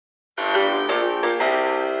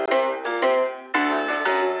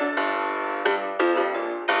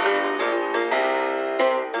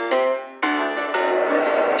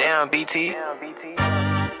BT.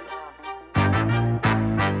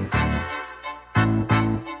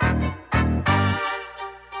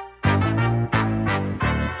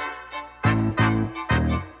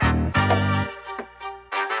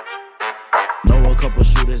 Know a couple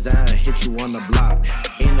shooters that hit you on the block.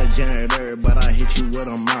 Ain't a janitor, but I hit you with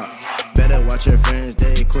a mop. Better watch your friends,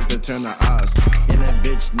 they quick to turn the odds. And that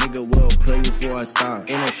bitch nigga will play you for a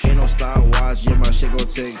thought. Ain't no style watch, yeah, my shit go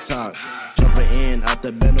TikTok. Jumping in out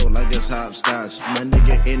the bendo like it's hopscotch. My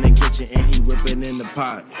nigga in the kitchen and he whipping in the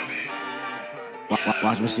pot.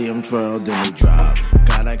 Watch me see him twirl, then he drop.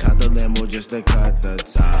 Gotta cut the limo just to cut the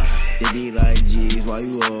top. They be like, geez, why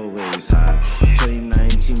you always hot?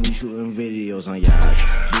 2019, we shooting videos on yachts.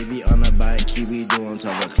 Baby on the bike, he be doing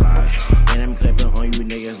 12 o'clock. And I'm clipping on you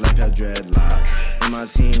niggas like a dreadlock. And my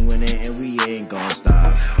team winning and we ain't gon'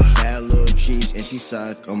 stop. Bad little cheese and she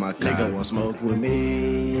suck on my cock. Nigga want smoke with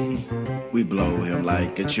me, we blow him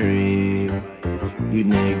like a tree. You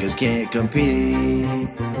niggas can't compete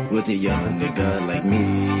with a young nigga like me.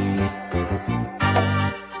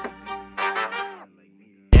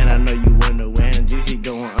 And I know you wonder when Jeezy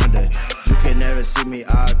going under. You can never see me,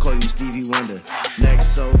 I'll call you Stevie Wonder. Neck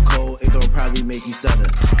so cold, it gon' probably make you stutter.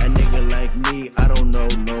 A nigga like me, I don't know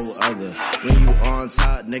no other. When you on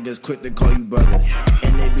top, niggas quick to call you brother.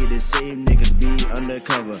 And they be the same niggas be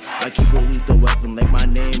undercover. I keep a lethal weapon like my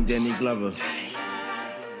name, Danny Glover.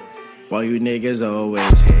 While you niggas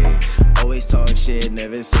always hate, always talk shit,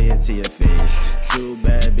 never say it to your face. Two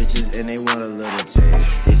bad bitches and they want a little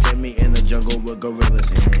taste. They set me in the jungle with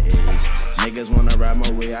gorillas in the A's. Niggas wanna ride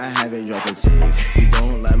my way, I haven't dropped a tape. You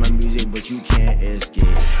don't like my music, but you can't escape.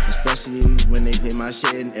 Especially when they play my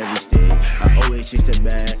shit in every state. I always chase the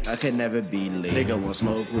bag, I can never be late. Nigga want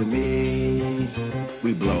smoke with me,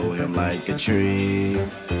 we blow him like a tree.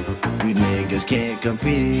 You niggas can't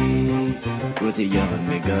compete with a young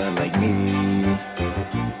nigga like me.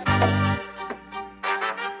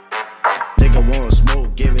 Nigga want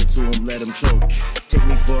smoke, give it to him, let him choke. Take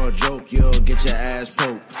me for a joke, you'll get your ass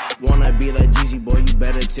poked. Wanna be like Jeezy, boy, you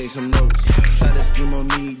better take some notes. Try to scheme on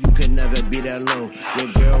me, you can never be that low.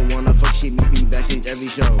 Your girl wanna fuck, she meet me backstage every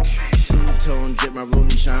show. Two-tone drip, my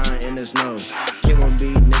rollie shine in the snow.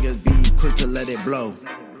 K1B, niggas be quick to let it blow.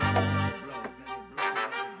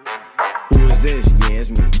 Who is this? Yeah, it's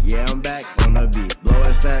me. Yeah, I'm back on the beat. Blow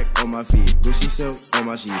a stack on my feet. Gucci silk on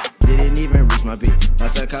my sheet. Didn't even reach my peak.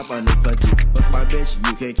 Not a cop on the petite. Fuck my bitch,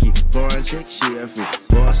 you can't keep. Foreign chick, she a freak.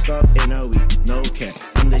 Bossed up in a week. No cap,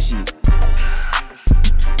 I'm the sheep.